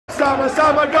Sama,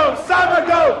 Sama, go! Sama,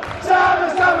 go! Sama,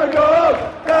 Sama, go!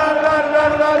 Da, da, da,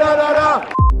 da, da, da, da,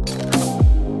 da.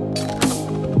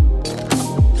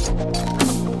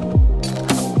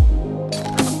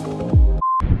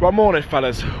 Good morning,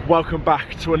 fellas. Welcome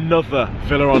back to another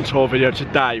Villa on Tour video.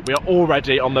 Today we are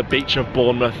already on the beach of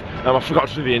Bournemouth. I forgot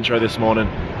to do the intro this morning,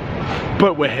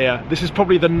 but we're here. This is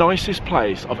probably the nicest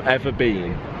place I've ever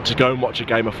been to go and watch a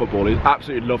game of football. It's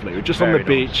absolutely lovely. We're just on the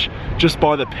beach, just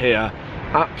by the pier.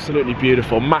 Absolutely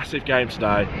beautiful. Massive game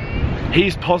today.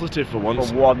 He's positive for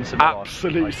once.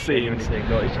 Absolute scene.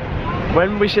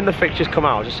 When we seen the fixtures come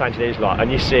out, I was just saying to these lot, and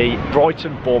you see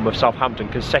Brighton, Bournemouth, Southampton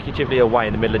consecutively away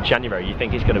in the middle of January, you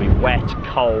think it's going to be wet,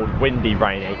 cold, windy,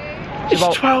 rainy. It's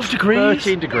 12 degrees.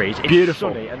 13 degrees. It's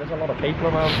beautiful. Sunny, and there's a lot of people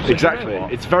around. So exactly. You know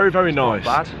it's very, very nice.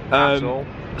 Not bad at all.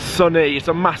 Sunny. It's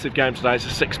a massive game today. It's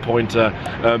a 6-pointer.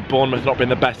 Bournemouth not been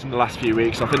the best in the last few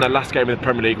weeks. I think their last game in the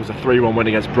Premier League was a 3-1 win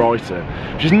against Brighton,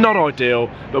 which is not ideal,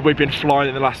 but we've been flying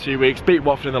in the last few weeks. Beat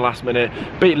Watford in the last minute,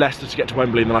 beat Leicester to get to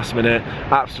Wembley in the last minute.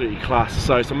 Absolutely class.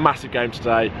 So it's a massive game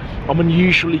today. I'm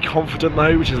unusually confident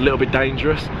though, which is a little bit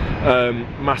dangerous.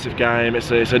 Massive game.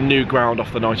 It's a new ground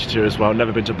off the 92 as well.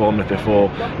 Never been to Bournemouth before.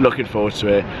 Looking forward to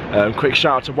it. Quick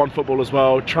shout out to OneFootball as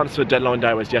well. Transfer deadline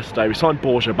day was yesterday. We signed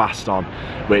Aston,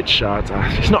 which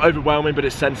it's not overwhelming, but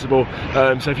it's sensible.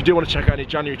 So if you do want to check out any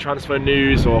January transfer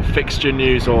news or fixture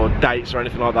news or dates or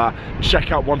anything like that,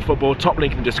 check out OneFootball. Top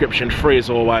link in the description. Free as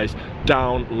always.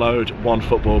 Download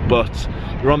OneFootball. But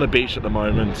we're on the beach at the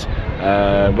moment.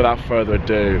 Without further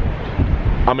ado,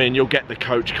 I mean, you'll get the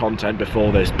coach content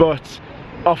before this, but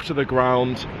off to the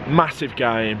ground. Massive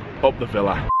game up the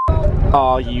Villa.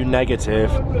 Are you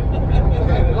negative?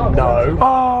 No.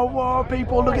 Oh, wow,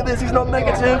 people, look at this, he's not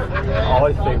negative.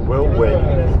 I think we'll win.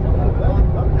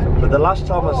 But the last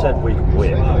time I said we'd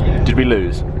win, did we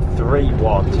lose?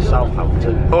 3-1 to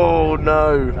Southampton. Oh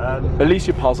no. At least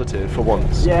you're positive for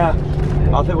once. Yeah.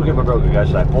 I think we'll give them a real good go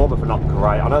today. Bournemouth are not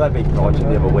great. I know they beat Brighton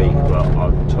the other week, but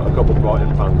a couple of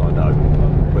Brighton fans I know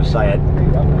were saying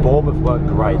Bournemouth weren't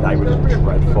great, they were just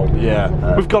dreadful.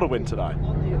 Yeah. We've got to win today.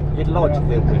 You'd like to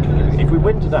think we can. If we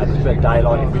win today, there's a bit of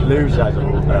daylight. If we lose,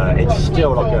 it's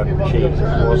still like a cheat.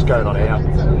 What's going on here?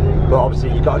 But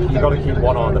obviously, you got to keep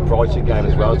one eye on the Brighton game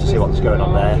as well to see what's going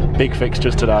on there. Big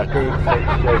fixtures today. Big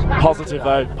fixtures. Positive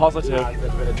though. Positive. Yeah,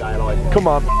 there's a bit of daylight. Come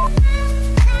on.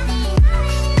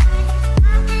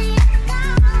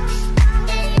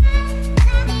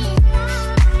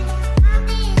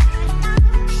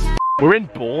 We're in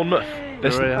Bournemouth.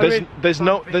 There's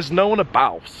no one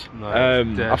about. No,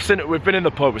 we've been in the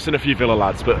pub, we've seen a few Villa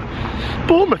lads, but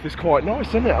Bournemouth is quite nice,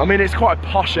 isn't it? I mean, it's quite a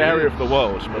posh area of the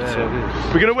world. But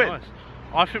we're gonna win. Nice.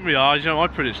 I think we are. You know, my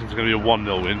prediction is going to be a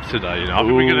 1-0 win today. You know, I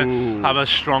think we're going to have a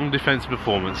strong defensive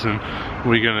performance, and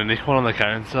we're going to nick one on the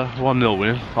counter. 1-0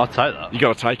 win. I'll take that. You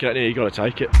got to take it. You got to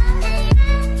take it.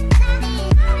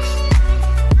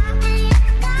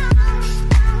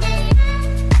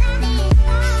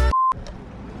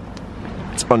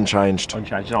 Unchanged.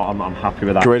 Unchanged. You know, I'm happy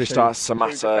with that. Grealish starts,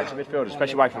 Samatta. Midfield,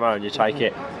 especially away from home, you take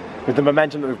it. With the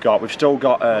momentum that we've still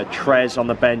got Trez on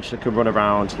the bench that can run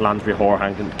around, Lansbury,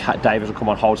 Horehang, and Cat Davis will come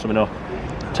on, hold something up.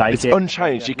 Take it. It's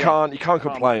unchanged. You can't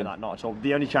complain. Not at all.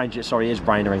 The only change is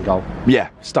Brainer in goal. Yeah,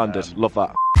 standard. Love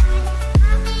that.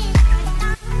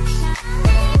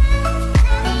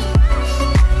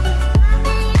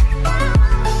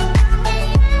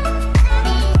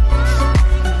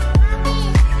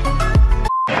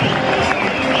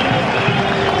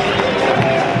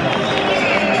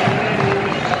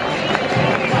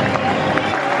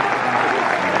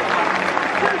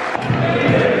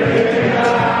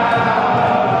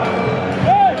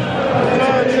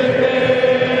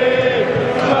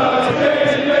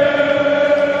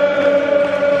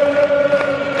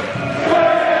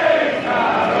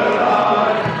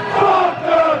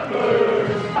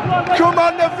 Come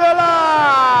on, the Villa!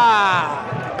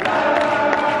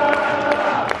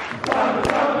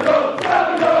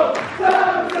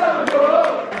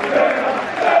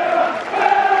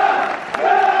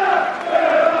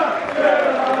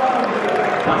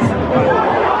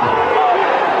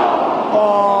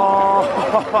 Oh!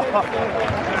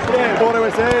 Thought it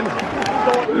was in.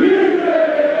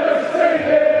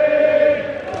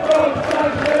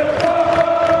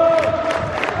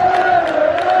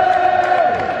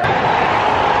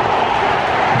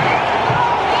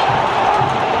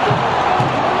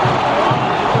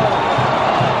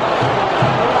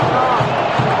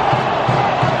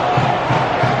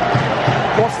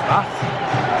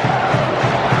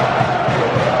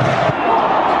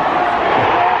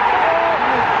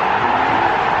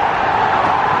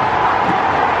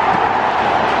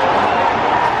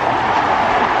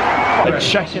 They're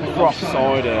checking for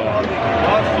offside here.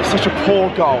 It's such a poor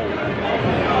goal.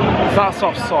 If that's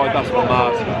offside, that's what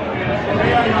matters.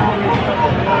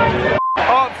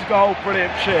 Oh, it's a goal,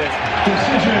 brilliant, cheers.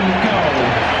 Decision goal.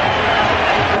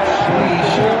 Please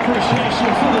show appreciation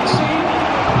for the team.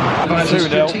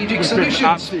 2-0. We've been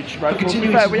absolutely dreadful. To be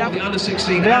fair, we haven't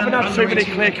had too many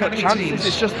clear-cut chances.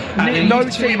 It's just no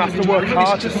team has to work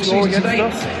hard to score against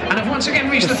us.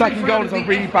 The second goal is a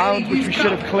rebound, which we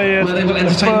should have cleared. The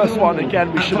first one,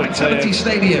 again, we should have cleared.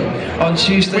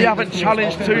 We haven't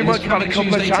challenged too much. We've had a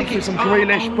couple of chances from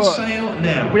Grealish, but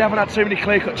we haven't had too many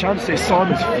clear-cut chances.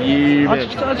 Simon's fuming. It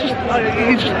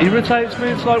just irritates me.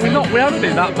 It's like we haven't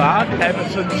been that bad.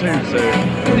 Everton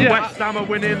 2-2. Yeah. West Ham are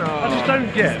winning. I just don't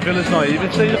get Villa's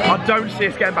naivety. I don't see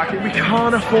us getting back in. We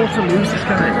can't afford to lose this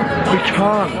game. We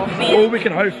can't. All we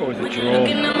can hope for is a draw.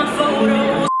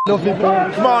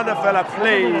 Come on, fella,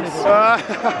 please.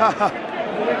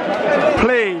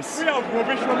 Please.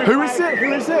 Who is it?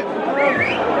 Who is it?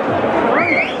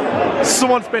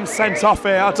 Someone's been sent off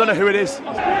here. I don't know who it is.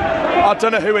 I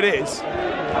don't know who it is.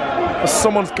 But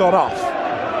someone's got off.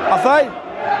 Have they?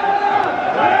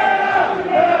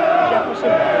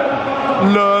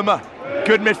 Lerma.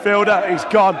 Good midfielder, he's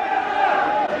gone.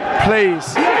 Please.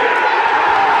 Scores.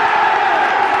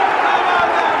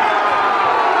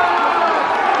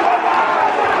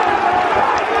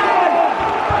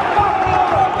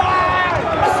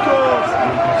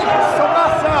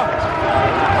 Samatta.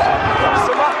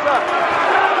 Samatta.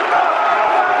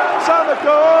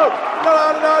 No.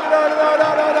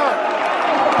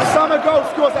 Samatta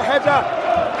scores a header.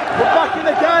 We're back in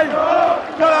the game.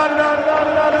 No.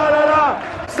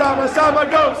 Sama go! Sama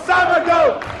go! Sama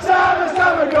go!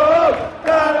 Sama go!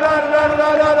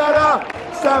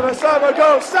 Sama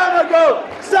go!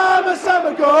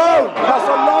 Sama go! That's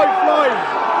a lifeline.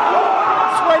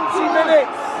 20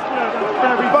 minutes.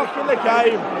 Back in the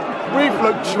game. We've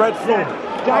looked dreadful.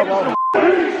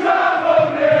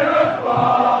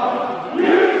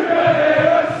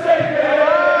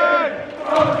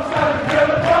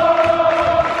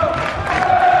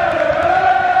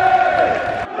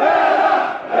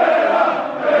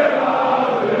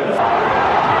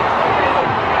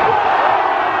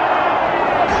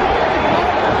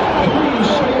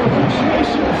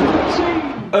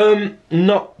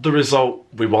 Not the result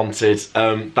we wanted.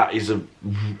 That is the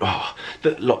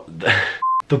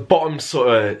bottom sort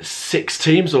of 6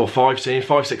 teams or 5 teams,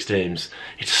 5-6 teams.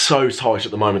 It's so tight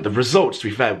at the moment. The results, to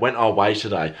be fair, went our way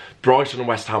today. Brighton and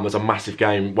West Ham was a massive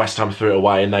game. West Ham threw it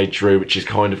away and they drew, which is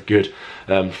kind of good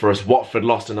for us. Watford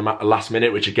lost in the last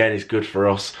minute, which again is good for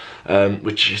us.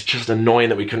 Which is just annoying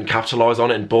that we couldn't capitalise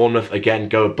on it. And Bournemouth again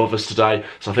go above us today.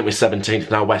 So I think we're 17th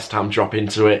now. West Ham drop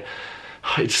into it.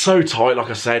 It's so tight,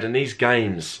 like I said, and these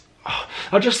games,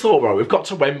 I just thought, right, we've got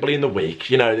to Wembley in the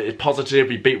week, you know, it's positive,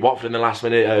 we beat Watford in the last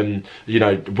minute, you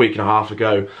know, a week and a half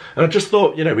ago, and I just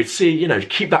thought, you know, we'd see, you know,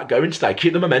 keep that going today,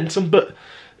 keep the momentum, but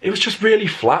it was just really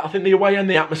flat. I think the away end,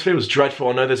 the atmosphere was dreadful.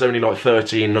 I know there's only like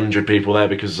 1,300 people there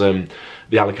because the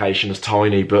allocation is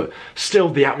tiny, but still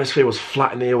the atmosphere was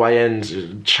flat in the away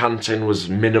end, chanting was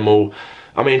minimal.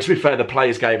 I mean, to be fair, the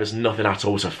players gave us nothing at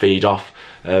all to feed off,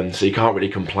 so you can't really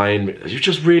complain. It was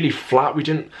just really flat. I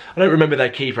don't remember their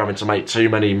keeper having to make too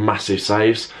many massive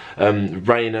saves.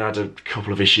 Rayner had a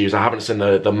couple of issues. I haven't seen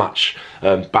the match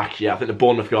back yet. I think the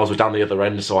Bournemouth guys were down the other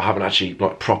end, so I haven't actually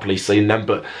like properly seen them,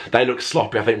 but they looked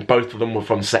sloppy. I think both of them were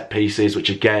from set pieces, which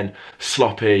again,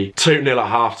 sloppy. 2-0 at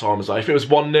half-time as well. If it was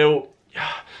 1-0,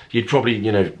 you'd probably,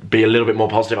 you know, be a little bit more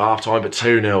positive at half-time, but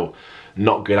 2-0,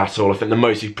 not good at all. I think the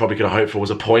most you probably could have hoped for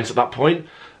was a point at that point.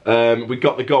 We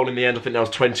got the goal in the end. I think there was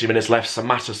 20 minutes left.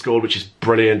 Samatta scored, which is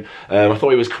brilliant. I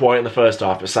thought he was quiet in the first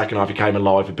half, but second half he came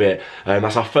alive a bit.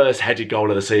 That's our first headed goal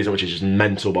of the season, which is just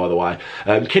mental, by the way.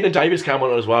 Keenan Davis came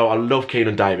on as well. I love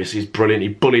Keenan Davis. He's brilliant. He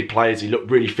bullied players. He looked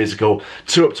really physical.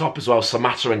 2 up top as well,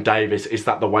 Samatta and Davis. Is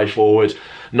that the way forward?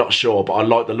 Not sure, but I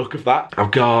like the look of that. El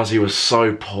Ghazi was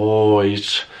so poor.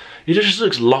 He just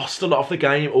looks lost a lot of the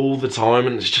game all the time,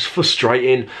 and it's just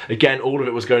frustrating. Again, all of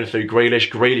it was going through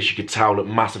Grealish. Grealish, you could tell, looked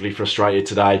massively frustrated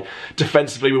today.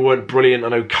 Defensively, we weren't brilliant. I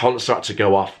know Conser had to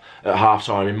go off at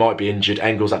half-time. He might be injured.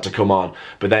 Engels had to come on.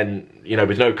 But then, you know,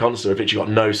 with no Conser, we've literally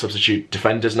got no substitute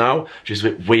defenders now, which is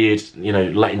a bit weird, you know,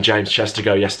 letting James Chester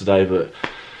go yesterday, but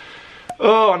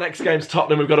Oh, our next game's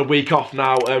Tottenham. We've got a week off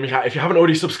now. If you haven't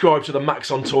already subscribed to the Max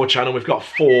on Tour channel, we've got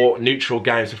 4 neutral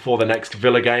games before the next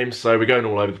Villa game, so we're going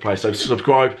all over the place. So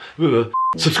subscribe to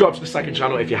the second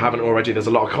channel if you haven't already. There's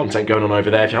a lot of content going on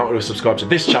over there. If you haven't already subscribed to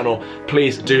this channel,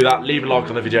 please do that. Leave a like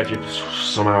on the video if you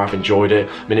somehow have enjoyed it.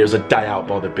 I mean, it was a day out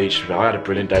by the beach. I had a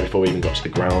brilliant day before we even got to the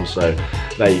ground, so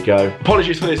there you go.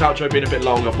 Apologies for this outro being a bit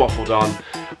long. I've waffled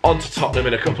on to Tottenham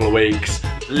in a couple of weeks.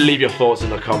 Leave your thoughts in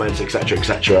the comments, etc,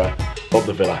 etc. Up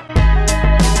the Villa.